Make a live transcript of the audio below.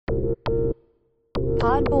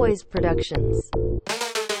Pod Boys Productions. All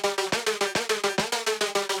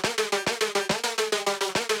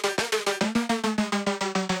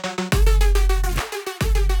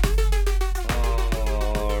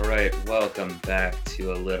right, welcome back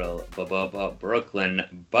to a little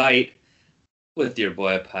Brooklyn Byte with your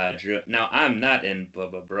boy PodDrew. Now, I'm not in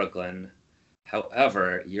Brooklyn.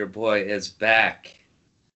 However, your boy is back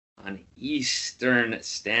on Eastern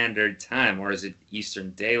Standard Time, or is it Eastern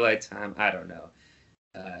Daylight Time? I don't know.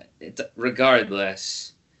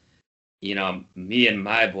 Regardless, you know, me and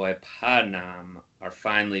my boy PodNam are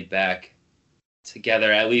finally back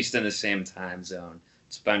together, at least in the same time zone.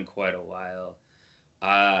 It's been quite a while.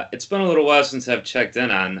 It's been a little while since I've checked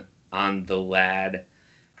in on the lad.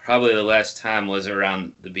 Probably the last time was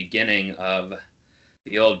around the beginning of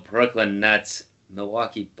the old Brooklyn Nets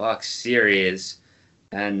Milwaukee Bucks series.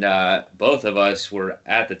 And both of us were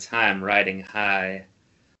at the time riding high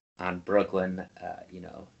on Brooklyn,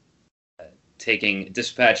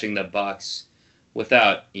 dispatching the Bucks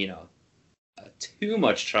without, too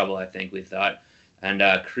much trouble, I think we thought, and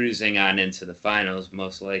cruising on into the finals,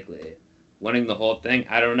 most likely. Winning the whole thing,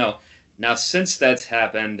 I don't know. Now, since that's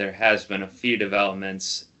happened, there has been a few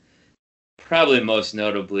developments. Probably most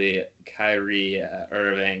notably, Kyrie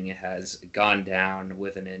Irving has gone down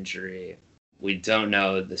with an injury. We don't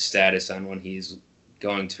know the status on when he's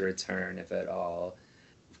going to return, if at all.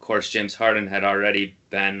 Of course, James Harden had already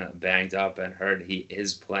been banged up and heard he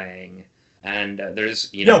is playing. And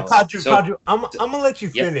there's, PodDrew, I'm gonna let you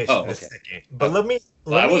finish in a second. But let me.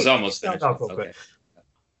 I was almost finished. Okay.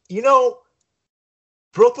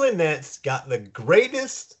 Brooklyn Nets got the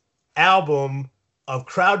greatest album of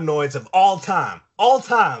crowd noise of all time. All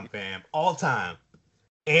time, fam. All time.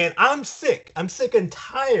 And I'm sick. I'm sick and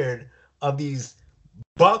tired of these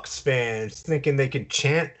Bucks fans thinking they can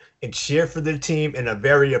chant and cheer for their team in a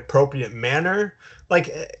very appropriate manner.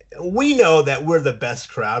 Like, we know that we're the best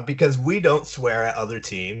crowd because we don't swear at other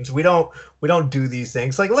teams. We don't do these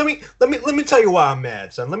things. Like, let me tell you why I'm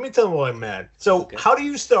mad, son. Let me tell you why I'm mad. So, How do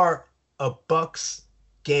you start a Bucks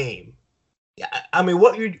game? I mean,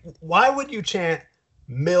 why would you chant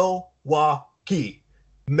Milwaukee?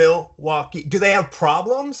 Milwaukee. Do they have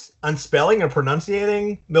problems on spelling or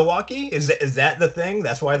pronunciating Milwaukee? Is that the thing?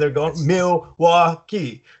 That's why they're going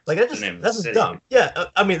Milwaukee. Like, that's just dumb. Yeah,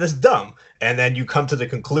 I mean, that's dumb. And then you come to the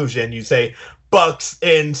conclusion. You say Bucks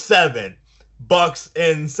in 7. Bucks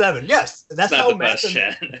in 7. Yes, that's how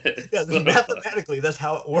mathematically that's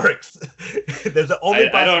how it works. There's the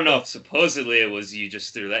only. I don't know if supposedly it was you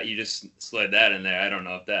just threw that. You just slid that in there. I don't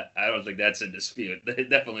know if that. I don't think that's in dispute. They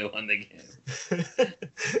definitely won the game.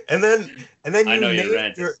 and then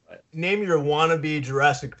you name your wannabe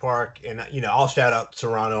Jurassic Park, and I'll shout out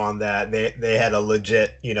Toronto on that. They had a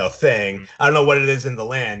legit thing. I don't know what it is in the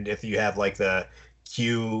land if you have like the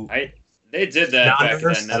Q. They did that back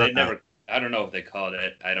then. They never. I don't know if they called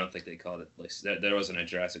it. I don't think they called it. Like, there wasn't a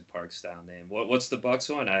Jurassic Park style name. What's the Bucks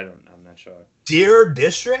one? I'm not sure. Deer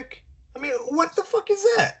District? I mean, what the fuck is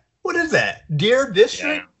that? What is that? Deer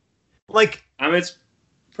District? Yeah. Like, I mean, it's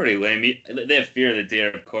pretty lame. They have Fear the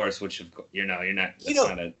Deer, of course, which you're not. It's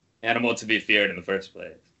not an animal to be feared in the first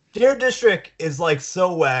place. Deer District is like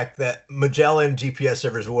so whack that Magellan GPS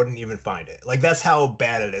servers wouldn't even find it. Like, that's how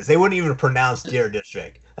bad it is. They wouldn't even pronounce Deer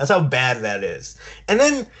District. That's how bad that is.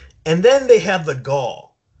 And then they have the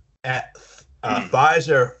gall at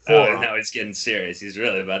Pfizer Forum. Oh, now he's getting serious. He's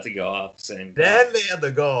really about to go off saying. Then they have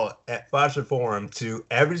the gall at Pfizer Forum to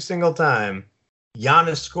every single time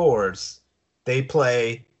Giannis scores, they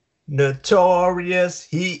play Notorious.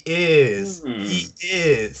 He is. He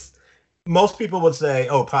is. Most people would say,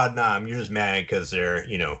 oh, PodNam, you're just mad because they're,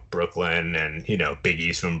 Brooklyn and, Big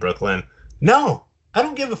East from Brooklyn. No, I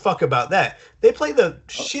don't give a fuck about that. They play the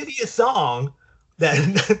shittiest song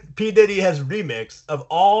that P. Diddy has remixed of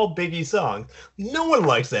all Biggie songs. No one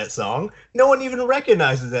likes that song. No one even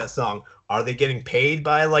recognizes that song. Are they getting paid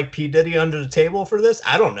by like P. Diddy under the table for this?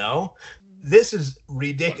 I don't know. This is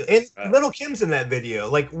ridiculous. And Little Kim's in that video.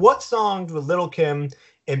 Like, what songs with Little Kim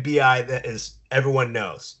and B.I. that is everyone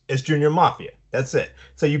knows? It's Junior Mafia. That's it.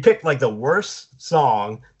 So you pick like the worst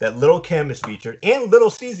song that Little Kim is featured, and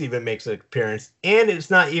Little C's even makes an appearance, and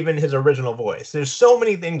it's not even his original voice. There's so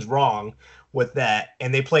many things wrong with that,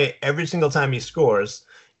 and they play it every single time he scores.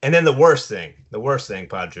 And then the worst thing,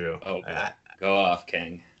 PodDrew. Oh, go off,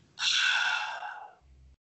 King.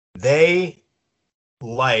 They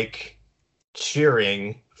like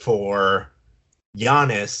cheering for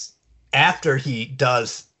Giannis after he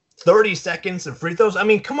does 30 seconds of free throws. I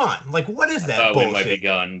mean, come on. Like, what is that bullshit? We might be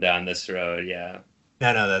going down this road, yeah.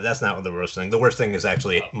 No, that's not the worst thing. The worst thing is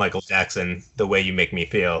actually Michael Jackson, The Way You Make Me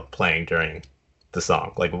Feel, playing during the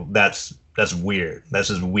song. Like that's weird. That's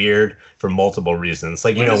just weird for multiple reasons.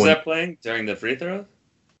 Like When you know is when that playing? During the free throw?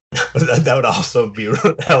 that would also be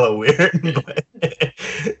hella weird. But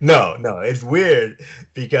no, it's weird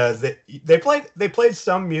because they played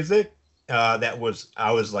some music that was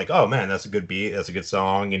I was like, oh man, that's a good beat, that's a good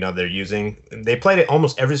song. You know, they're using they played it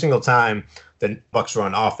almost every single time the Bucks were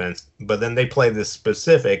on offense, but then they play this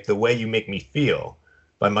specific "The Way You Make Me Feel"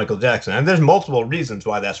 by Michael Jackson, and there's multiple reasons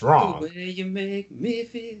why that's wrong. The way you make me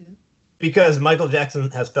feel. Because Michael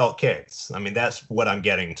Jackson has felt kids. I mean, that's what I'm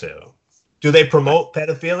getting to. Do they promote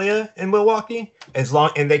pedophilia in Milwaukee? As long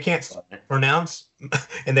and they can't pronounce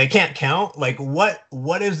and they can't count? Like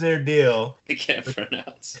what is their deal? They can't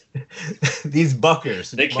pronounce. These buckers.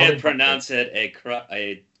 They can't pronounce it a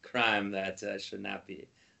crime that should not be.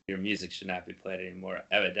 Your music should not be played anymore.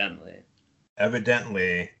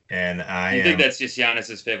 Evidently, and I think that's just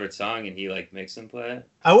Giannis's favorite song, and he like makes him play it.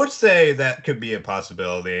 I would say that could be a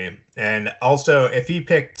possibility, and also if he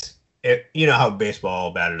picked. You know how baseball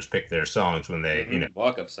batters pick their songs when they, you know,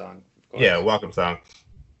 walk-up song. Of course. Yeah, walk-up song.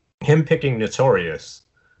 Him picking Notorious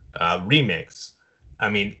remix. I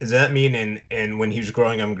mean, does that mean in when he was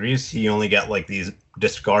growing up in Greece, he only got like these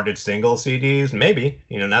discarded single CDs? Maybe,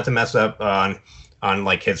 you know, not to mess up on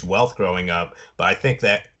like his wealth growing up, but I think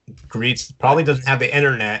that Greece probably doesn't have the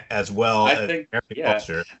internet as well as American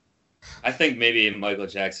culture. I think maybe Michael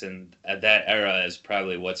Jackson at that era is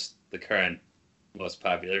probably what's the current most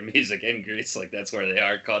popular music in Greece. Like that's where they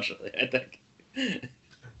are culturally, I think.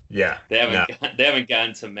 Yeah. They haven't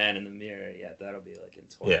gotten to Man in the Mirror yet. That'll be like in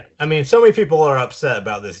 20. Yeah. I mean, so many people are upset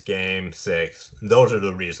about this game 6. Those are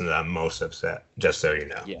the reasons I'm most upset, just so you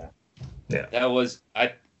know. Yeah. Yeah. That was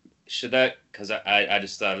because I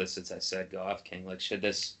just thought of this since I said Go Off King. Like should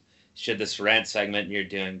this rant segment you're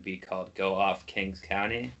doing be called Go Off Kings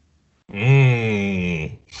County?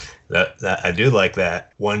 That I do like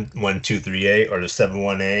that 11238 or the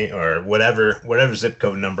 718 or whatever zip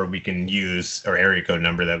code number we can use or area code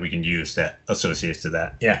number that we can use that associates to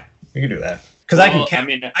that. Yeah, we can do that because I can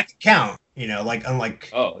count. You know, like unlike.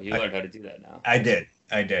 Oh, you learned how to do that now. I did.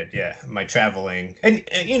 Yeah, my traveling and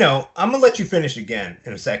you know I'm gonna let you finish again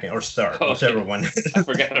in a second or start whichever one. I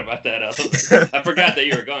forgot about that. I forgot that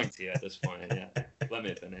you were going to at this point. Yeah, let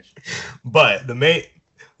me finish. But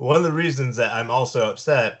one of the reasons that I'm also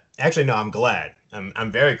upset, actually, no, I'm glad.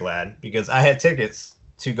 I'm very glad because I had tickets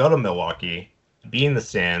to go to Milwaukee, be in the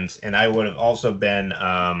stands, and I would have also been, featured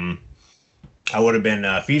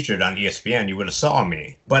on ESPN. You would have saw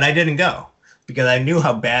me, but I didn't go because I knew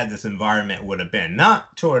how bad this environment would have been,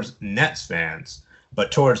 not towards Nets fans,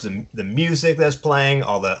 but towards the music that's playing,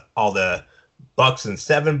 all the Bucks and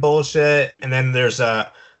 7 bullshit, and then there's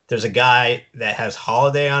a guy that has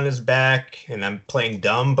Holiday on his back, and I'm playing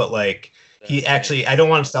dumb, but like I don't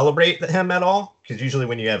want to celebrate him at all because usually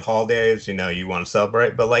when you have holidays, you know, you want to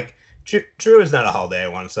celebrate. But like Drew is not a holiday I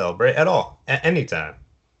want to celebrate at all at any time.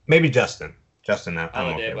 Maybe Justin.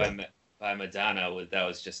 Holiday by Madonna that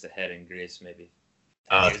was just a hit in Greece, maybe.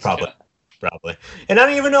 Probably. And I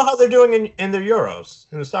don't even know how they're doing in their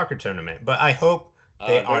Euros in the soccer tournament, but I hope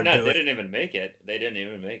they are. They didn't even make it.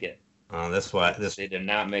 That's why they did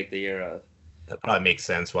not make the Euro. That probably makes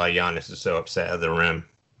sense why Giannis is so upset at the rim.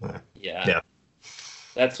 Yeah.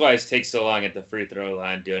 That's why it takes so long at the free throw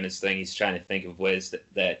line doing his thing. He's trying to think of ways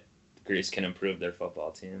that Greece can improve their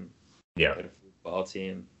football team. Yeah. Football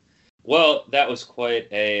team. Well, that was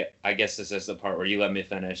quite I guess this is the part where you let me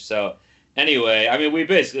finish. So anyway, I mean, we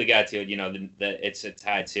basically got to it. You know, it's a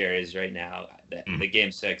tied series right now. The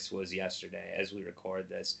game 6 was yesterday as we record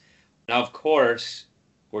this. Now, of course,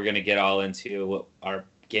 we're going to get all into our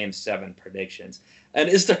Game 7 predictions. And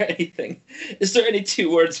is there any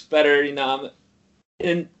 2 words better, you know,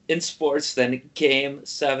 in sports than Game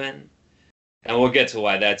 7? And we'll get to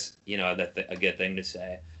why that's, you know, a good thing to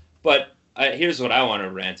say. But here's what I want to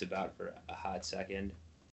rant about for a hot second.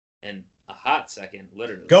 And a hot second,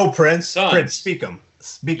 literally. Go, Prince. Suns. Prince, speak them.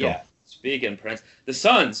 Yeah, speaking, Prince. The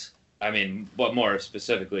Suns, I mean, but more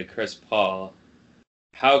specifically, Chris Paul,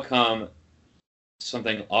 how come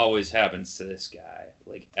something always happens to this guy,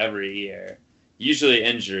 like every year? Usually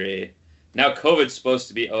injury. Now COVID's supposed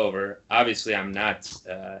to be over. Obviously, I'm not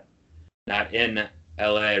in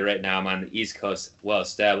LA right now. I'm on the East Coast, well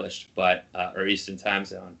established, but or Eastern Time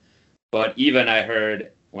Zone. But even I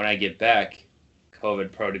heard when I get back,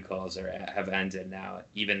 COVID protocols have ended now,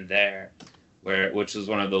 even there, which was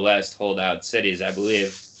one of the last holdout cities, I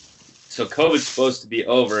believe. So COVID's supposed to be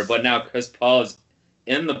over, but now Chris Paul is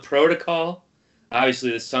in the protocol.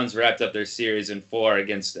 Obviously, the Suns wrapped up their series in 4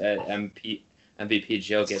 against MVP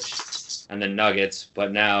Jokic and the Nuggets,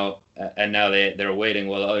 but now they're waiting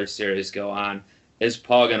while the other series go on. Is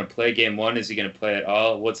Paul going to play game 1? Is he going to play at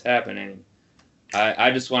all? What's happening?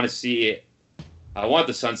 I just want to see. I want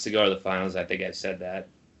the Suns to go to the finals. I think I said that,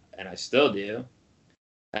 and I still do.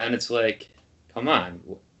 And it's like, come on,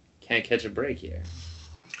 can't catch a break here.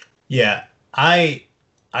 Yeah, I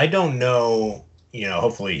don't know.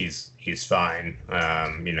 Hopefully he's fine.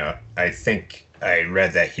 I think I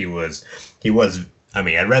read that he was.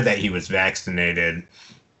 I read that he was vaccinated,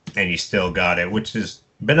 and he still got it, which has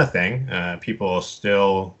been a thing. People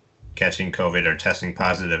still catching COVID or testing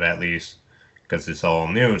positive, at least, because it's all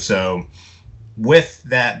new. So, with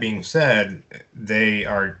that being said, the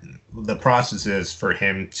process is for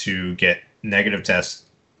him to get negative tests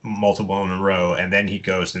multiple in a row, and then he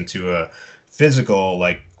goes into a physical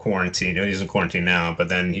quarantine. He's in quarantine now, but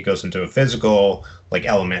then he goes into a physical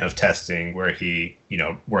element of testing where he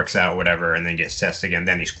works out whatever, and then gets tested again.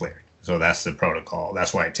 Then he's cleared. So that's the protocol.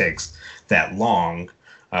 That's why it takes that long.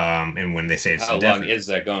 And when they say it's how long is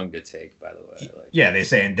that going to take, by the way? Yeah, they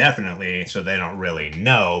say indefinitely, so they don't really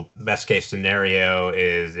know. Best case scenario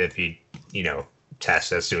is if he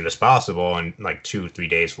tests as soon as possible, and 2-3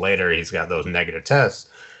 days later he's got those negative tests,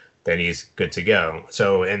 then he's good to go.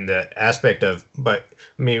 So in the aspect of, but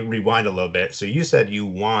let me rewind a little bit. So you said you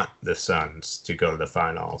want the Suns to go to the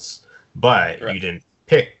finals, but You didn't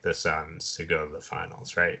pick the Suns to go to the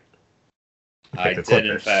finals, right? I did,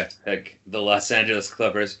 in fact, pick the Los Angeles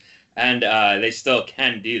Clippers, and they still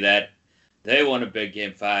can do that. They won a big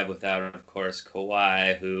Game 5 without, of course,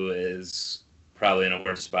 Kawhi, who is probably in a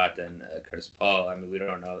worse spot than Chris Paul. I mean, we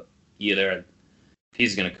don't know either if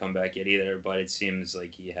he's going to come back yet either, but it seems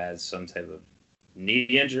like he has some type of knee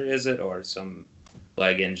injury, is it, or some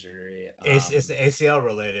leg injury? It's ACL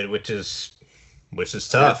related, which is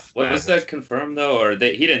tough. Was that confirmed, though, or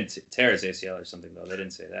he didn't tear his ACL or something, though? They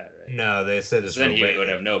didn't say that, right? No, they said it's then he would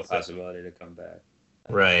have no possibility to come back.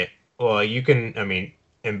 Right. Well, you can,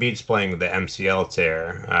 Embiid's playing with the MCL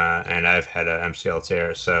tear, and I've had an MCL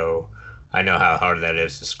tear, so I know how hard that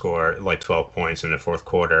is to score 12 points in the fourth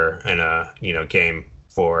quarter in a game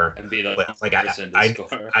 4. And be the person to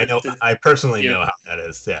score. I know. I personally know how that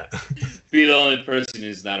is. Yeah. Be the only person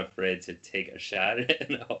who's not afraid to take a shot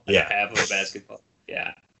in half of basketball.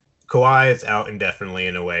 Yeah. Kawhi is out indefinitely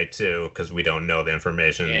in a way too, because we don't know the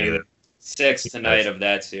information either. 6 tonight of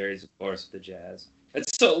that series, of course, with the Jazz.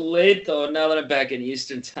 It's so late though. Now that I'm back in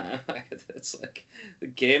Eastern time, it's the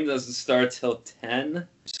game doesn't start till 10. I'm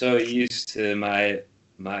so used to my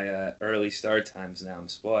early start times now. I'm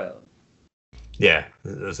spoiled. Yeah,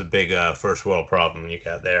 there's a big first world problem you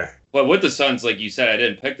got there. Well, with the Suns, like you said, I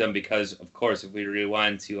didn't pick them because, of course, if we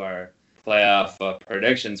rewind to our playoff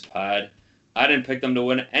predictions pod, I didn't pick them to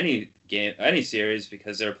win any series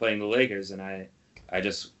because they were playing the Lakers, and I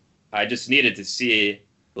just needed to see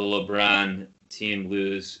the LeBron team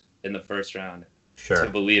lose in the first round to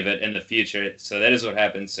believe it in the future. So that is what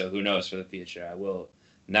happened. So who knows for the future? I will.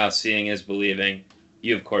 Now seeing is believing.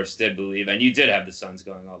 You, of course, did believe, and you did have the Suns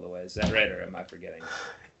going all the way. Is that right, or am I forgetting?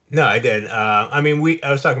 No, I did. I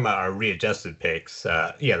was talking about our readjusted picks.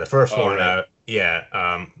 The first one. Right.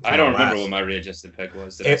 I don't remember what my readjusted pick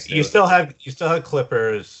was. You still had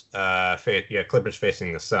Clippers. Clippers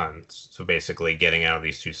facing the Suns. So basically, getting out of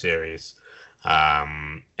these 2 series. So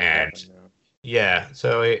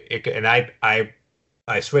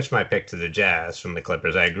I switched my pick to the Jazz from the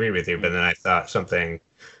Clippers. I agree with you, but then I thought something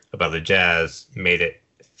about the Jazz made it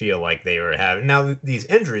feel like they were having now these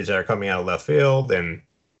injuries are coming out of left field, and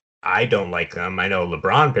I don't like them. I know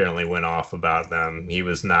LeBron apparently went off about them. He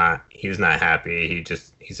was not happy.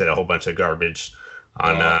 He said a whole bunch of garbage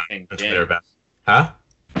on Twitter about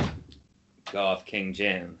Go off King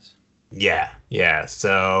James. Yeah.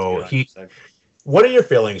 So what are your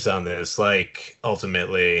feelings on this?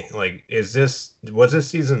 Ultimately, was this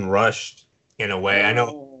season rushed in a way? I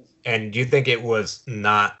know. And do you think it was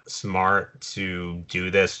not smart to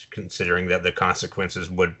do this, considering that the consequences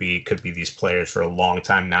could be these players for a long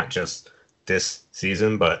time, not just this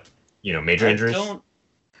season, but major injuries?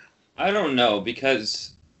 I don't know,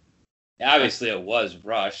 because obviously it was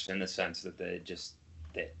rushed in the sense that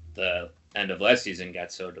the end of last season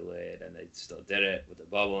got so delayed, and they still did it with the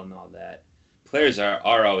bubble and all that. Players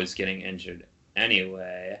are always getting injured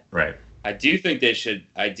anyway. Right. I do think they should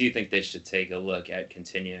take a look at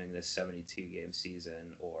continuing this 72-game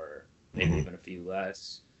season, or maybe even a few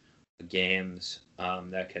less games.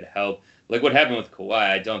 That could help. Like what happened with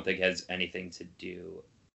Kawhi, I don't think has anything to do.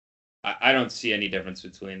 I don't see any difference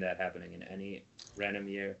between that happening in any random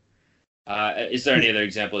year. Is there any other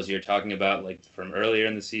examples you're talking about, like from earlier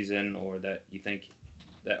in the season, or that you think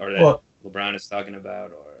that LeBron is talking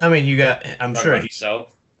about? Or I'm sure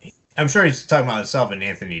himself. I'm sure he's talking about himself and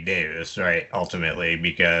Anthony Davis, right? Ultimately,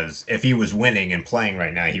 because if he was winning and playing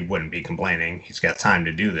right now, he wouldn't be complaining. He's got time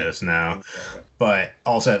to do this now. But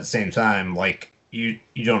also at the same time, like you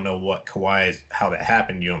don't know what how that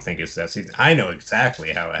happened. You don't think it's that season. I know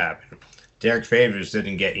exactly how it happened. Derek Favors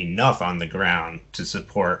didn't get enough on the ground to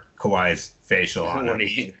support Kawhi's facial on him.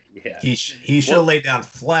 He should have laid down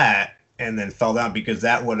flat and then fell down, because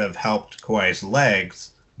that would have helped Kawhi's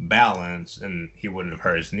legs balance and he wouldn't have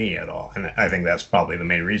hurt his knee at all. And I think that's probably the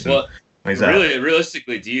main reason. Well,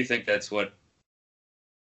 realistically, do you think that's what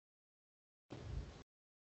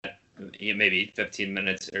maybe 15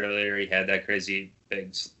 minutes earlier he had that crazy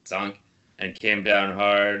big dunk and came down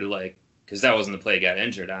hard, like, because that wasn't the play he got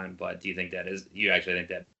injured on, but do you think you actually think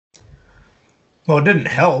that? Well, it didn't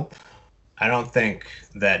help. I don't think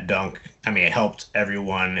that dunk, it helped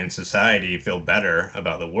everyone in society feel better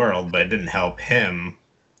about the world, but it didn't help him,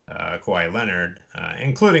 Kawhi Leonard,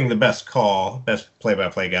 including the best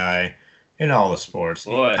play-by-play guy in all the sports.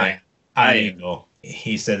 Boy, Eagle.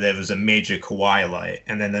 He said that it was a major Kawhi light.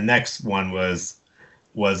 And then the next one was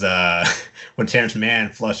when Terrence Mann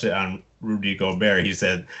flushed it on Rudy Gobert. He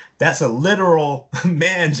said, "That's a literal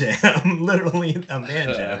man jam." Literally a man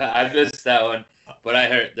jam. I missed that one. But I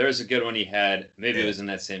heard there was a good one he had. Maybe it was in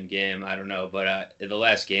that same game. I don't know. But in the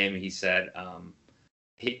last game, he said,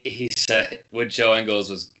 he said when Joe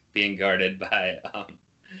Ingles was being guarded by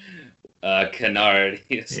Kennard,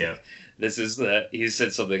 he said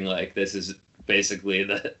something like, "This is basically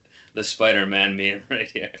the Spider-Man meme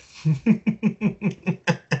right here."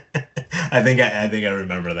 I think I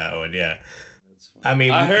remember that one. Yeah.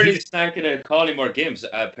 I heard he's not going to call any more games.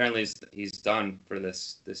 Apparently, he's done for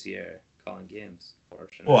this year. Calling games.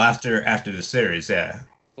 Well, after the series, yeah.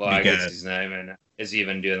 Well, I guess he's not even. Is he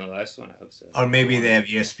even doing the last one? I hope so. Or maybe they have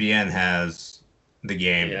ESPN has the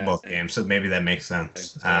game, both games, so maybe that makes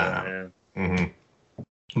sense.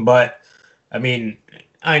 But Ian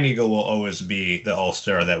Eagle will always be the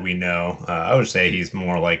All-Star that we know. I would say he's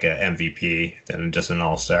more like an MVP than just an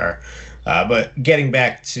All-Star. But getting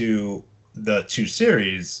back to the two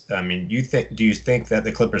series, do you think that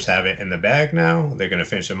the Clippers have it in the bag now? They're going to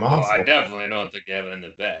finish them off? I definitely don't think they have it in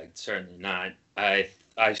the bag. Certainly not. I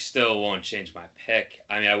still won't change my pick.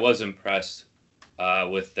 I was impressed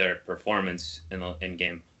with their performance in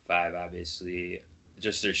Game 5. Obviously,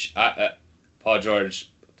 just Paul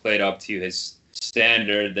George played up to his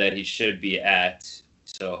standard that he should be at.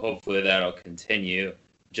 So hopefully that'll continue.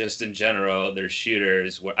 Just in general, their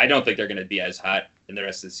shooters. I don't think they're going to be as hot in the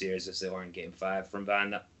rest of the series as they were in Game 5 from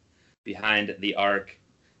behind the arc.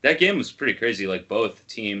 That game was pretty crazy. Like both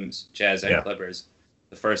teams, Jazz and Clippers,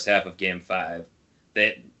 the first half of Game 5,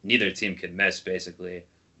 neither team could miss basically.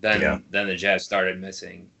 Then the Jazz started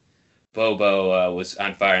missing. Bobo was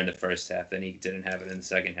on fire in the first half. Then he didn't have it in the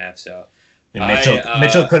second half. So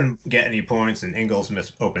Mitchell couldn't get any points, and Ingles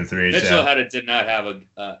missed open threes. Mitchell did not have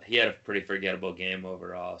he had a pretty forgettable game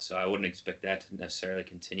overall, so I wouldn't expect that to necessarily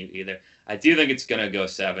continue either. I do think it's going to go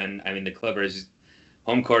 7. The Clippers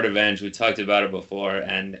home court advantage, we talked about it before,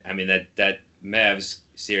 and that Mavs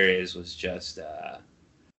series was just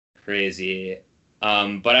crazy.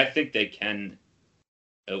 But I think they can,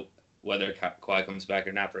 whether Kawhi comes back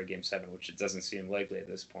or not for a Game 7, which it doesn't seem likely at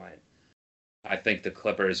this point. I think the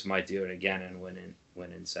Clippers might do it again and win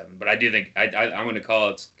in 7. But I do think I'm going to call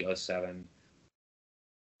it go 7.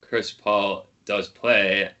 Chris Paul does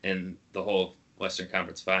play in the whole Western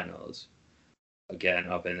Conference Finals. Again,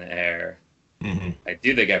 up in the air. Mm-hmm. I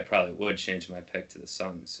do think I probably would change my pick to the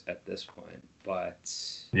Suns at this point. But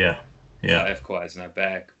if Kawhi's not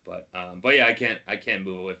back. But yeah, I can't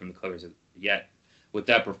move away from the Clippers yet. With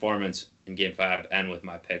that performance in Game 5 and with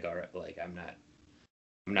my pick already, like I'm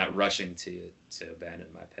not rushing to abandon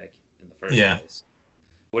my pick in the first place.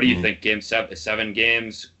 What do you think? Game 7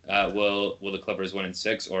 games. Will the Clippers win in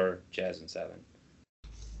 6 or Jazz in 7?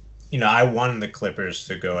 I want the Clippers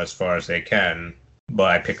to go as far as they can,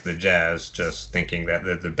 but I picked the Jazz just thinking that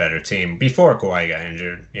they're the better team before Kawhi got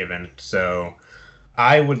injured, even. So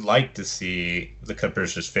I would like to see the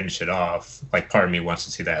Clippers just finish it off. Like, part of me wants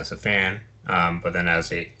to see that as a fan, but then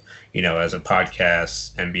as a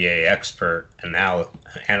podcast NBA expert and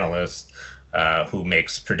analyst who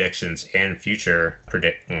makes predictions and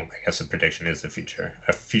I guess a prediction is the future,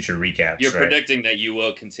 a future recaps. You're predicting that you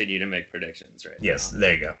will continue to make predictions, right? Yes,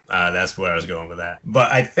 there you go. That's where I was going with that.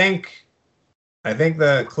 But I think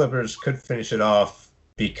the Clippers could finish it off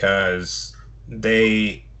because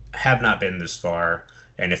they have not been this far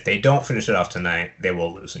And if they don't finish it off tonight, they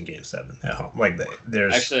will lose in Game 7 at home. Like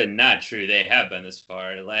there's Actually not true. They have been this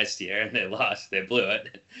far last year, and they lost. They blew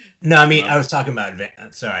it. no. I mean, I was talking about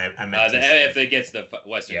sorry, I meant if they get to the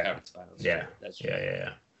Western Conference Finals. Yeah, that's true.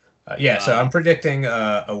 Yeah. So I'm predicting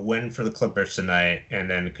a win for the Clippers tonight, and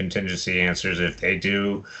then contingency answers. If they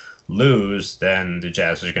do lose, then the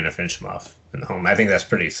Jazz are going to finish them off in home. I think that's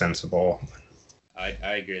pretty sensible.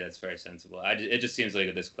 I agree. That's very sensible. It just seems like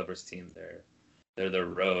with this Clippers team, they're the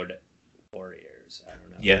road warriors. I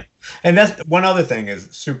don't know. Yeah, and that's one other thing is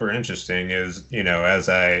super interesting is, as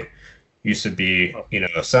I used to be,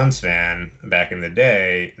 a Suns fan back in the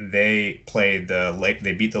day, they played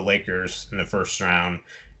they beat the Lakers in the first round,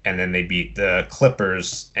 and then they beat the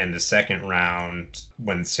Clippers in the second round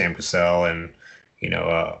when Sam Cassell and I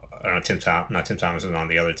don't know, not Tim Thomas was on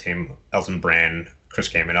the other team, Elton Brand, Chris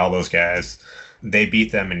Kaman, all those guys. They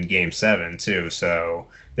beat them in Game 7 too. So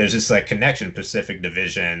there's this like connection, Pacific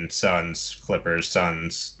Division, Suns, Clippers,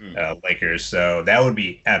 Suns, Lakers. So that would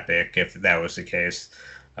be epic if that was the case,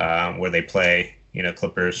 where they play,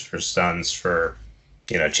 Clippers for Suns for,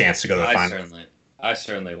 a chance to go to the finals. I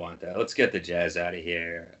certainly want that. Let's get the Jazz out of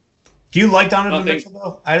here. Do you like Donovan Mitchell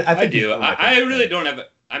though? I do. I really don't have.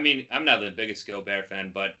 I mean, I'm not the biggest Gobert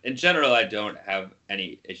fan, but in general, I don't have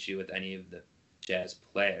any issue with any of the Jazz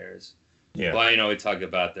players. Yeah. Well, we talk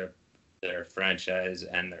about their franchise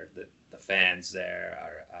and the fans there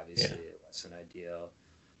are obviously less than ideal.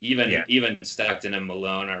 Even Stockton and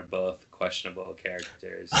Malone are both questionable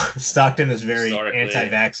characters. Stockton is very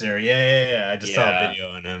anti-vaxxer. Yeah. I just saw a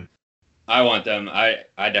video on him. I want them. I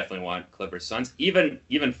definitely want Clippers Suns. Even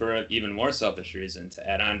for even more selfish reason to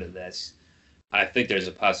add on to this, I think there's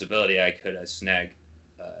a possibility I could snag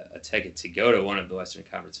a ticket to go to one of the Western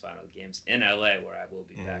Conference Final games in LA, where I will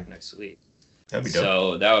be back next week. That'd be dope.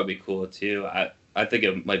 So that would be cool too. I think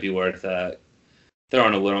it might be worth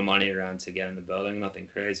throwing a little money around to get in the building. Nothing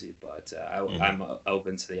crazy, but I'm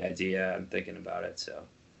open to the idea. I'm thinking about it. So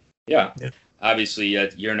yeah. Obviously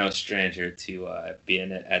you're no stranger to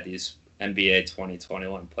being at these NBA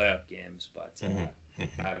 2021 playoff games, but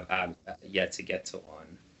I've yet to get to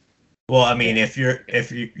one. Well, I mean, if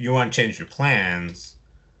you want to change your plans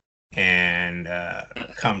and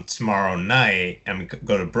come tomorrow night and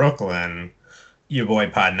go to Brooklyn, your boy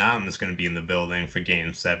PodNam is going to be in the building for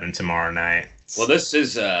Game 7 tomorrow night. Well, this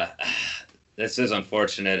is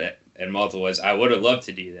unfortunate in multiple ways. I would have loved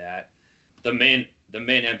to do that. The main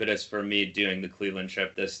impetus for me doing the Cleveland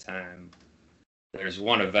trip this time, there's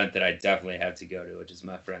one event that I definitely have to go to, which is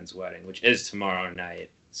my friend's wedding, which is tomorrow night.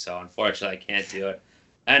 So unfortunately, I can't do it.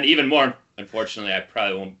 And even more unfortunately, I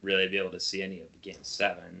probably won't really be able to see any of the Game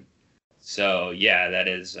 7. So yeah, that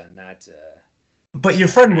is not. But your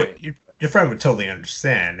friend would totally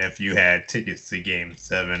understand if you had tickets to Game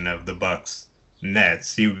 7 of the Bucks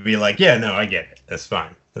Nets. He would be like, "Yeah, no, I get it. That's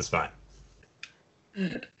fine. That's fine."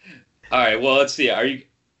 All right. Well, let's see. Are you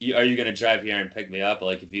going to drive here and pick me up?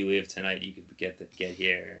 Like, if you leave tonight, you could get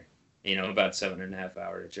here. About 7.5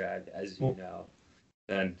 hour drive, as you know.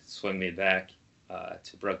 Then swing me back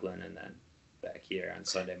to Brooklyn, and then back here on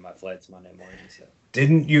Sunday. My flight's Monday morning. So.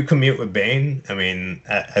 Didn't you commute with Bane? I mean,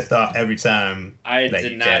 I thought every time. I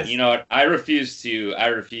did not. You know what? I refuse to.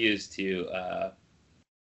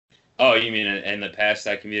 Oh, you mean in the past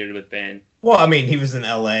I commuted with Bane? Well, I mean, he was in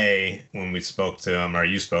LA when we spoke to him, or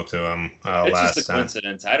you spoke to him it's last just a time.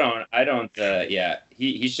 coincidence. I don't. Yeah,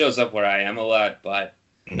 he shows up where I am a lot, but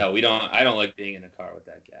no, we don't. I don't like being in a car with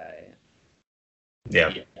that guy.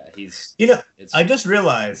 Yeah, he's. I just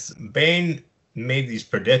realized Bane made these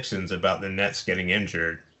predictions about the Nets getting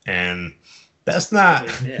injured, and that's not.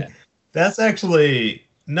 Yeah. That's actually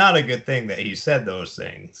not a good thing that he said those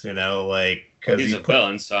things. Because he's a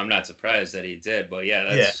villain, so I'm not surprised that he did. But yeah,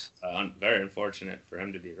 that's very unfortunate for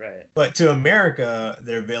him to be right. But to America,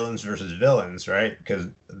 they're villains versus villains, right? Because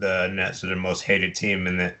the Nets are the most hated team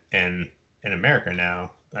in America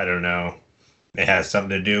now. I don't know. It has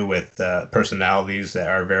something to do with personalities that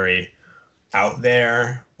are very out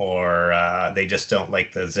there, or they just don't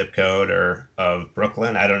like the zip code of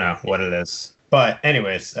Brooklyn. I don't know what it is. But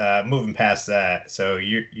anyways, moving past that, so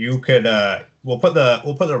you could we'll put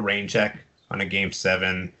a rain check on a Game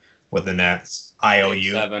 7 with the Nets.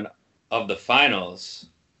 IOU. Game 7 of the finals.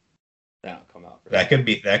 That'll come out. That could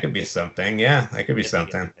be something. Yeah, that could be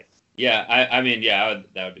something. Yeah, I mean, that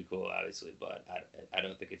would be cool, obviously, but I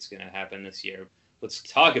don't think it's going to happen this year. Let's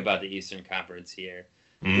talk about the Eastern Conference here.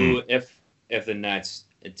 Who, if the Nets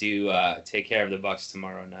do take care of the Bucks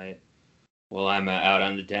tomorrow night, while I'm out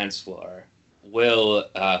on the dance floor,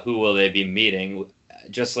 who will they be meeting?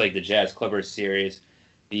 Just like the Jazz Clippers series,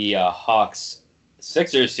 the Hawks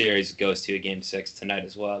Sixers series goes to a Game 6 tonight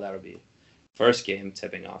as well. That'll be first game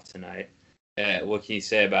tipping off tonight. What can you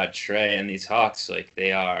say about Trey and these Hawks? Like,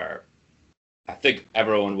 they are, I think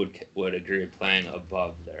everyone would agree, playing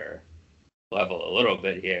above their level a little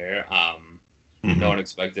bit here. No one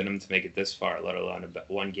expected them to make it this far, let alone about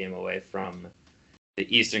one game away from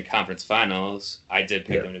the Eastern Conference Finals. I did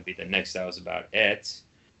pick them to be the Knicks. That was about it.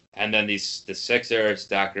 And then the Sixers,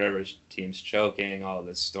 Doc Rivers teams choking, all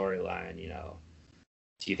this storyline, you know.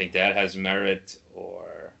 Do you think that has merit,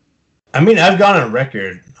 or? I mean, I've gone on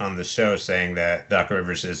record on the show saying that Doc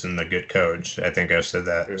Rivers isn't a good coach. I think I've said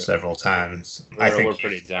that several times. I think we're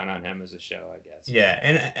pretty down on him as a show, I guess. Yeah,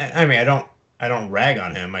 and I mean, I don't rag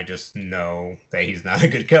on him. I just know that he's not a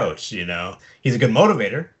good coach. You know, he's a good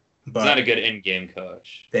motivator, but he's not a good in-game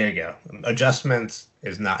coach. There you go. Adjustments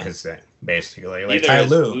is not his thing, basically. Like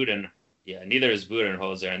neither is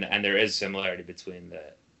Budenholzer, and there is similarity between the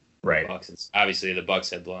Bucks. And obviously, the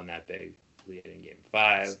Bucks had blown that big lead in Game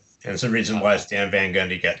 5. And it's the reason why Stan Van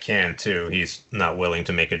Gundy got canned, too. He's not willing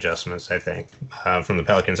to make adjustments, I think, from the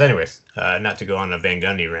Pelicans. Anyways, not to go on a Van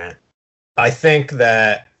Gundy rant. I think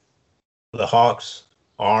that the Hawks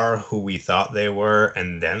are who we thought they were,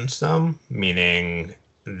 and then some, meaning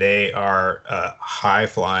they are a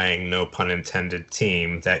high-flying, no pun intended,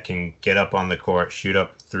 team that can get up on the court, shoot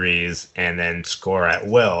up threes, and then score at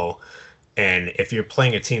will. And if you're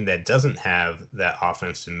playing a team that doesn't have that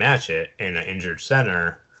offense to match it in an injured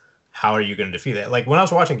center, how are you going to defeat that? Like, when I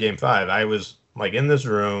was watching Game 5, I was, like, in this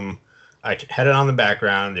room. I had it on the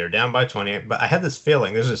background. They're down by 20. But I had this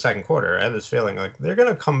feeling, this is the second quarter, I had this feeling, like, they're going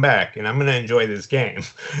to come back, and I'm going to enjoy this game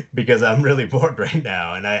because I'm really bored right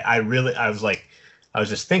now. And I was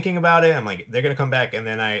just thinking about it. I'm like, they're going to come back. And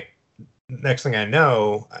then next thing I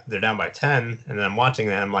know, they're down by 10. And then I'm watching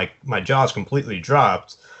that. I'm like, my jaw's completely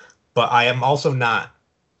dropped. But I am also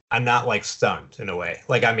I'm not like stunned in a way.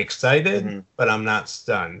 Like, I'm excited, but I'm not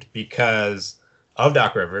stunned because of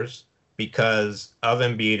Doc Rivers, because of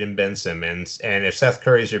Embiid and Ben Simmons. And if Seth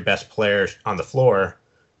Curry is your best player on the floor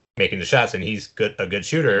making the shots and he's a good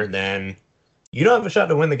shooter, then you don't have a shot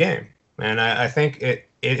to win the game. And I think it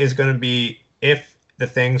is going to be, if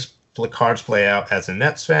the cards play out as a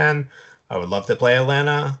Nets fan, I would love to play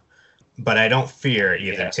Atlanta, but I don't fear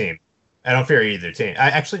either team. I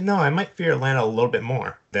I might fear Atlanta a little bit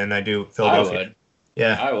more than I do Philadelphia. I would.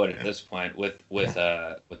 Yeah, I would at this point with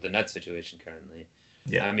the Nets situation currently.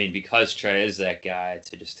 Yeah, I mean, because Trey is that guy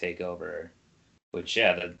to just take over, which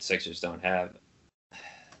the Sixers don't have.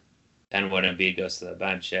 And when Embiid goes to the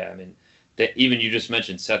bench, I mean, even you just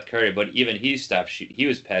mentioned Seth Curry, but even he stopped shooting. He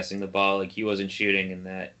was passing the ball, like he wasn't shooting in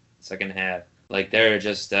that second half. Like, they're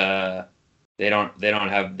just they don't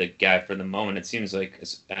have the guy for the moment. It seems like,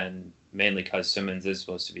 and mainly because Simmons is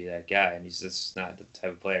supposed to be that guy, and he's just not the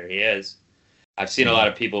type of player he is. I've seen a lot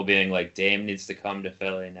of people being like, Dame needs to come to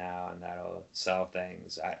Philly now, and that'll sell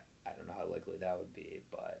things. I don't know how likely that would be,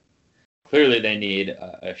 but clearly they need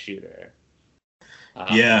a shooter.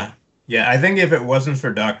 Yeah, I think if it wasn't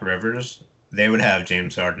for Doc Rivers, they would have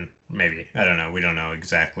James Harden. Maybe. I don't know. We don't know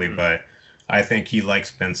exactly, but I think he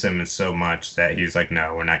likes Ben Simmons so much that he's like,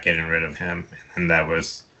 no, we're not getting rid of him. And that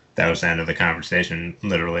was the end of the conversation,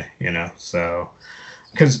 literally, you know. So,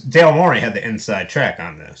 because Dale Morey had the inside track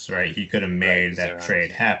on this, right? He could have made that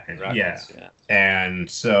trade happen. Yeah.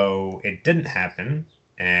 And so it didn't happen,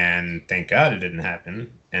 and thank God it didn't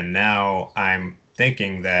happen. And now I'm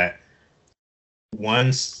thinking that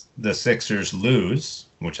once the Sixers lose,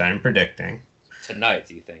 which I'm predicting tonight,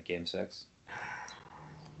 do you think Game 6?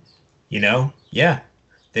 You know, yeah,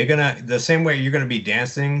 they're gonna, the same way you're gonna be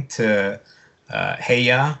dancing to "Hey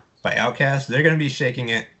Ya" by Outkast, they're gonna be shaking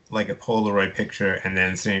it like a Polaroid picture and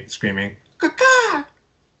then screaming "Kaka,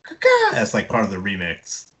 Kaka." That's like part of the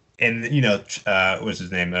remix. And you know, what's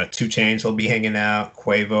his name? 2 Chainz will be hanging out.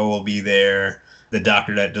 Quavo will be there. The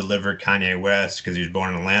doctor that delivered Kanye West, because he was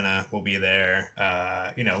born in Atlanta, will be there.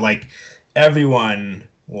 You know, like, everyone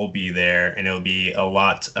will be there, and it'll be a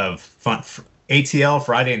lot of fun. ATL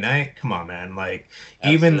Friday night, come on, man! Like,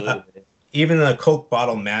 even a Coke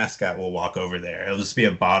bottle mascot will walk over there. It'll just be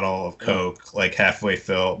a bottle of Coke, like halfway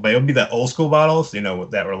filled, but it'll be the old school bottles, you know,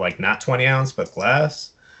 that were like not 20 ounce but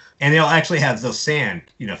glass, and they'll actually have those sand,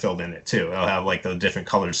 you know, filled in it too. It'll have like the different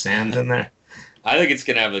colored sand in there. I think it's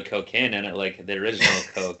gonna have the cocaine in it, like the original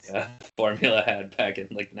Coke formula had back in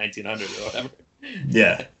like 1900 or whatever.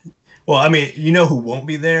 Yeah. Well, I mean, you know who won't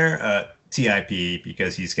be there? TIP,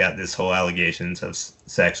 because he's got this whole allegations of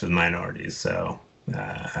sex with minorities. So,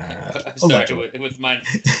 sorry, with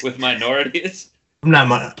minorities.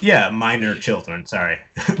 Minor children. Sorry,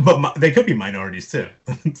 but they could be minorities too.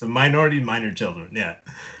 So minor children.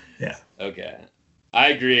 Yeah. Okay. I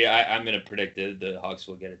agree. I'm going to predict the Hawks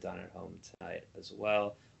will get it done at home tonight as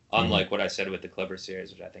well. Unlike what I said with the Clippers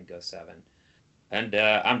series, which I think goes 7. And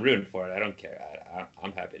I'm rooting for it. I don't care.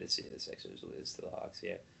 I'm happy to see the Sixers lose to the Hawks.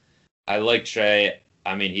 Yeah, I like Trey.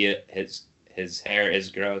 I mean, his hair is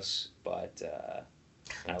gross, but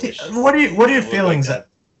what are your feelings? Like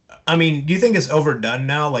I mean, do you think it's overdone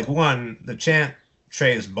now? Like, one, the chant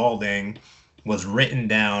Trey is balding was written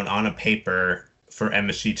down on a paper for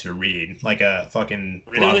MSG to read, like a fucking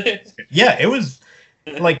really? Yeah, it was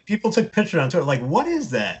like people took pictures on Twitter. Like, what is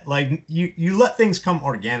that? Like, you let things come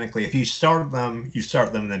organically. If you start them,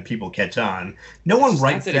 then people catch on. No one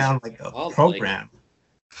writes down like a program.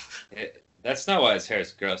 That's not why his hair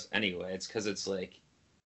is gross anyway. It's because it's like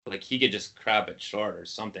he could just crop it short or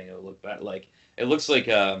something. It would look bad. Like it looks like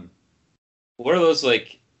what are those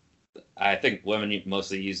like? I think women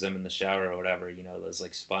mostly use them in the shower or whatever. You know, those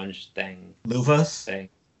like sponge loofahs.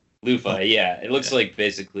 Loofah, yeah. It looks like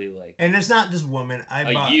basically like. And it's not just women.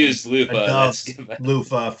 I bought used loofah.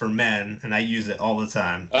 Loofah for men, and I use it all the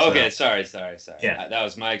time. Okay, sorry. Yeah, that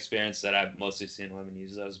was my experience that I've mostly seen women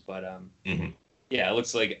use those, but yeah, it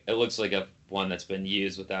looks like a one that's been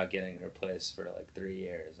used without getting replaced for like 3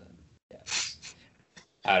 years, and yeah,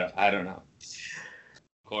 I don't know.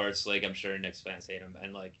 Of course, like I'm sure Knicks fans hate him,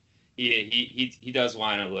 and like he does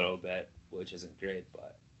whine a little bit, which isn't great,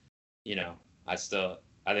 but you know, I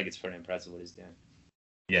think it's pretty impressive what he's doing.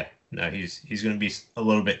 Yeah, no, he's going to be a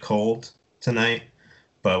little bit cold tonight,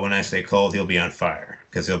 but when I say cold, he'll be on fire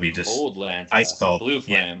because he'll be just cold land, ice cold. Blue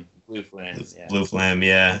flame, yeah. Blue flame,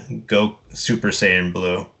 yeah. Go Super Saiyan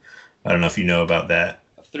Blue. I don't know if you know about that.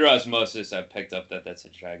 Through osmosis, I picked up that that's a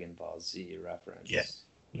Dragon Ball Z reference. Yeah.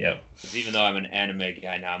 Yep. Because even though I'm an anime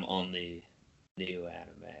guy now, I'm only new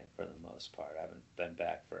anime for the most part. I haven't been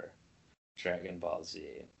back for Dragon Ball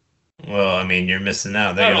Z. Well, I mean, you're missing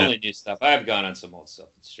out. Not only new stuff. I have gone on some old stuff.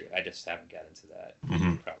 It's true. I just haven't got into that.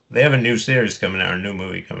 Mm-hmm. They have a new series coming out, or a new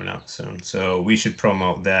movie coming out soon. So we should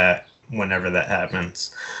promote that whenever that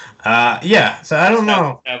happens. Yeah, so I don't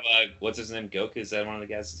know. What's his name? Goku? Is that one of the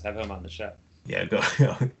guys? Let's have him on the show. Yeah,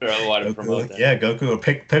 Goku. Promote that. Yeah, Goku or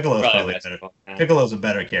Piccolo's probably better. Piccolo's a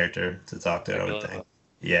better character to talk to, I would think.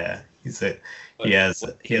 Yeah, he has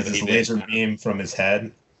this laser beam from his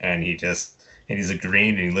head, and he's a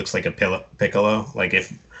green, and he looks like a Piccolo. Like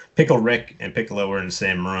if Pickle Rick and Piccolo were in the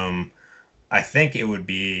same room, I think it would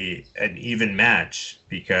be an even match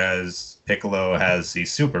because Piccolo has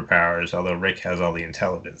these superpowers, although Rick has all the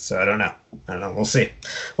intelligence. So I don't know. We'll see.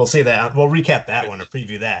 We'll see that. We'll recap that one or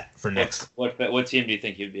preview that for next. What team do you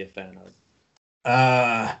think you'd be a fan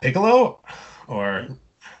of? Piccolo or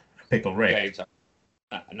Pickle Rick? Okay,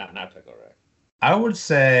 not Pickle Rick. I would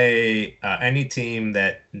say any team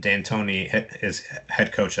that D'Antoni is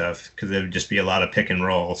head coach of, because there would just be a lot of pick and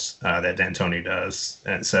rolls that D'Antoni does,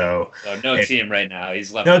 and so team right now.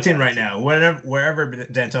 He's left. No team right now. Wherever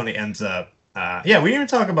D'Antoni ends up. We didn't even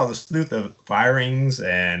talk about the sleuth of firings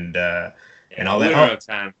and all that. We don't have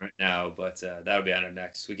time right now, but that'll be on our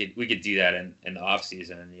next. We could do that in the off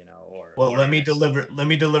season, let me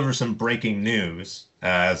deliver some breaking news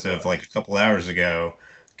as of like a couple hours ago.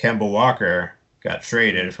 Kemba Walker got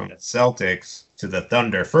traded from the Celtics to the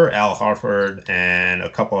Thunder for Al Horford and a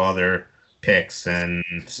couple other picks and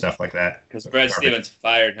stuff like that. Because Brad Stevens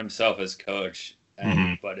fired himself as coach,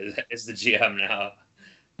 but is the GM now,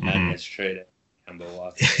 and gets traded. Kemba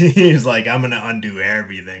Walker. He's like, I'm going to undo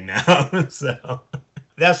everything now. So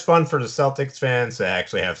that's fun for the Celtics fans to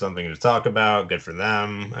actually have something to talk about. Good for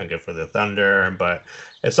them and good for the Thunder. But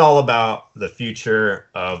it's all about the future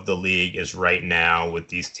of the league is right now with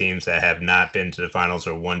these teams that have not been to the finals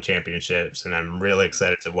or won championships. And I'm really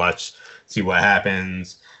excited to see what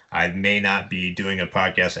happens. I may not be doing a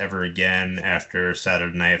podcast ever again after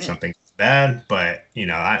Saturday night if something bad, but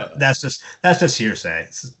that's just hearsay.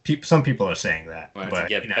 Some people are saying that. I want to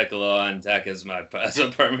get Piccolo on deck as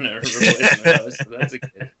a permanent replacement. So that's a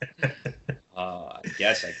good. I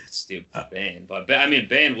guess I could stoop to Bane, but I mean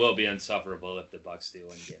Bane will be insufferable if the Bucks do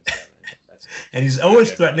win Game 7. And he's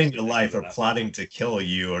always threatening your life or plotting to kill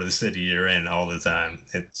you or the city you're in all the time.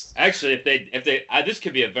 It's actually if they this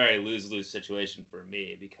could be a very lose-lose situation for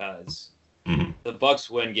me because the Bucks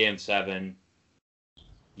win Game 7.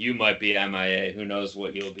 You might be MIA. Who knows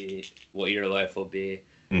what your life will be.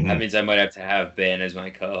 That means I might have to have Bane as my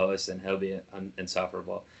co-host, and he'll be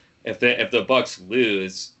insufferable. If the Bucks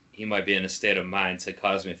lose, he might be in a state of mind to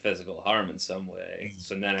cause me physical harm in some way.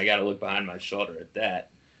 So then I got to look behind my shoulder at that.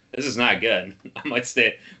 This is not good. I might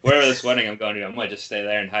stay wherever this wedding I'm going to. I might just stay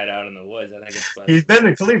there and hide out in the woods. I think it's best. He's been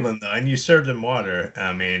to Cleveland though, and you served him water.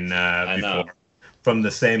 I mean, I know. from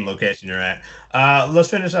the same location you're at. Let's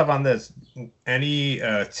finish up on this. Any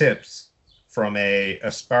tips from a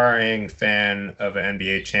aspiring fan of an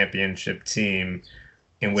NBA championship team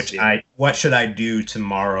in which what should I do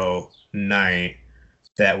tomorrow night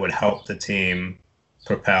that would help the team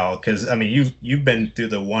propel? Because I mean, you've been through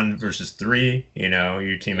the 1 versus 3. You know,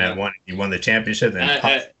 your team had one. You won the championship.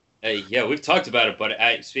 Yeah, we've talked about it. But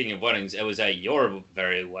speaking of weddings, it was at your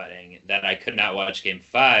very wedding that I could not watch Game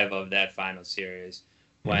 5 of that final series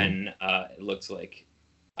when it looked like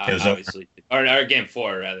obviously or Game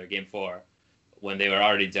 4 rather, Game 4 when they were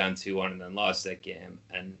already down 2-1 and then lost that game,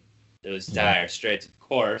 and it was dire straits. Of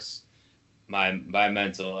course, my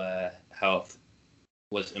mental health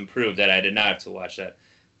was improved that I did not have to watch that.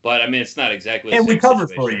 But I mean, it's not exactly. And we covered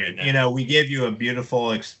for you. Right, you know, we gave you a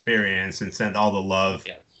beautiful experience and sent all the love,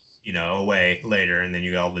 you know, away later, and then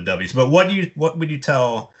you got all the W's. But what would you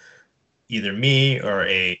tell either me or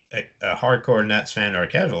a hardcore Nets fan or a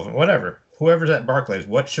casual, whatever, whoever's at Barclays?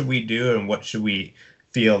 What should we do, and what should we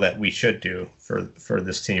feel that we should do for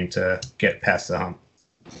this team to get past the hump?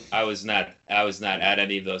 I was not at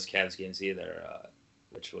any of those Cavs games either,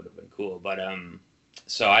 which would have been cool. But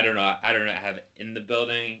so I don't know. I don't have in the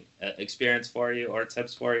building experience for you or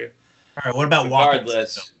tips for you. All right. What about walking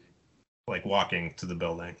to the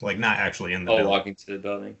building, like not actually in the building? Walking to the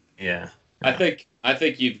building. Yeah. I think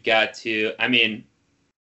you've got to. I mean,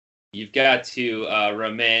 you've got to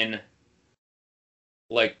remain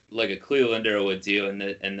like a Clevelander would do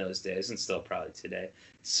in those days, and still probably today,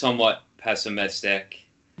 somewhat pessimistic.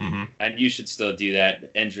 Mm-hmm. And you should still do that.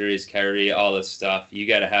 Injuries, Kyrie, all this stuff. You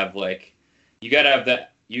gotta have the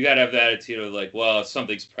attitude of like, well,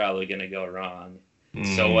 something's probably gonna go wrong.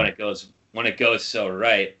 Mm-hmm. So when it goes so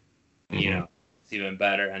right, you know, it's even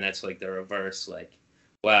better. And that's like the reverse, like,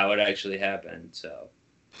 wow, it actually happened. So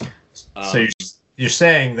you're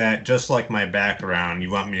saying that just like my background, you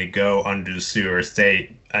want me to go under the sewer,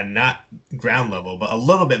 stay not ground level, but a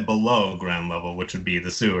little bit below ground level, which would be the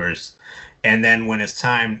sewers. And then when it's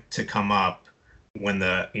time to come up, when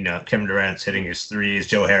Kevin Durant's hitting his threes,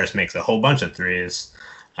 Joe Harris makes a whole bunch of threes,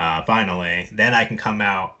 finally, then I can come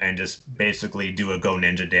out and just basically do a Go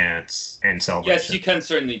Ninja dance and celebration. Yes, you can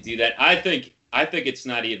certainly do that. I think it's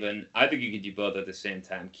not even. I think you could do both at the same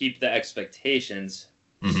time. Keep the expectations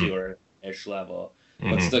sewer-ish level,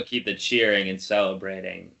 but still keep the cheering and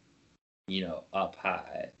celebrating, up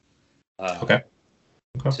high. Okay.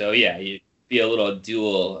 So yeah, you be a little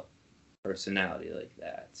dual personality like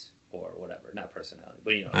that, or whatever. Not personality,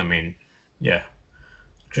 but I mean, yeah.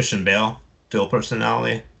 Christian Bale, dual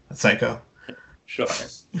personality, a psycho. Sure.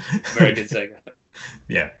 American Psycho.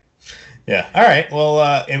 Yeah. All right. Well,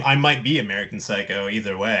 I might be American Psycho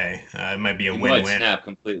either way. It might be a win-win. Might snap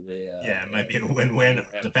completely. It might be a win-win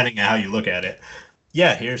depending on how you look at it.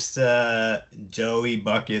 Yeah, here's Joey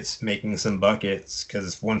Buckets making some buckets,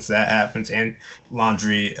 because once that happens, and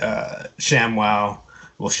Laundry ShamWow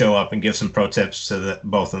will show up and give some pro tips to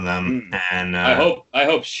both of them. And I hope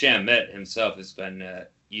Shamit himself has been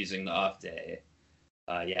using the off day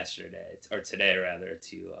yesterday or today rather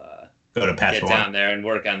to go to Patch get One down there and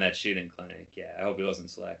work on that shooting clinic. Yeah, I hope he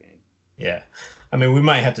wasn't slacking. Yeah, I mean, we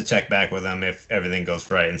might have to check back with him if everything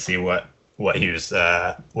goes right and see what he was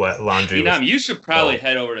what Laundry. You should probably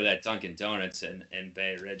head over to that Dunkin' Donuts in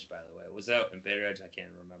Bay Ridge. By the way, was that in Bay Ridge? I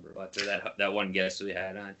can't remember. But that one guest we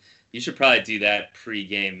had on, you should probably do that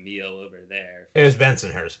pre-game meal over there. It was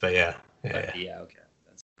Bensonhurst, but yeah. Okay.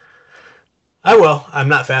 I will. I'm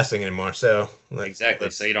not fasting anymore, so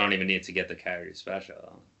exactly. So you don't even need to get the Kyrie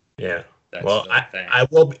special. Yeah. Well, I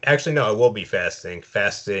will be, actually no. I will be fasting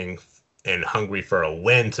and hungry for a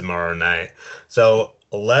win tomorrow night. So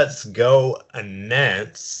let's go,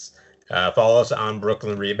 Nets. Follow us on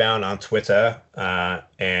Brooklyn Rebound on Twitter,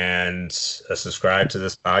 and subscribe to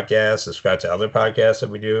this podcast. Subscribe to other podcasts that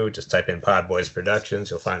we do. Just type in Pod Boys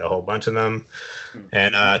Productions. You'll find a whole bunch of them.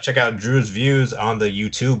 And check out Drew's views on the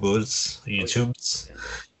YouTubes.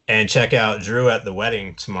 And check out Drew at the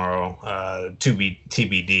wedding tomorrow, to be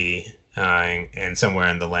TBD, and somewhere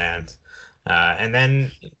in the land. And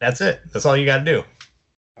then that's it. That's all you got to do.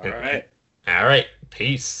 All right.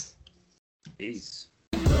 Peace.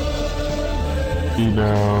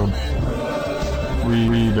 Rebound.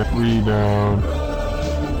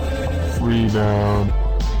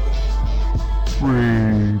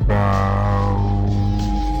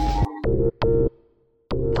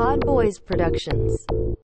 Pod Boys Productions.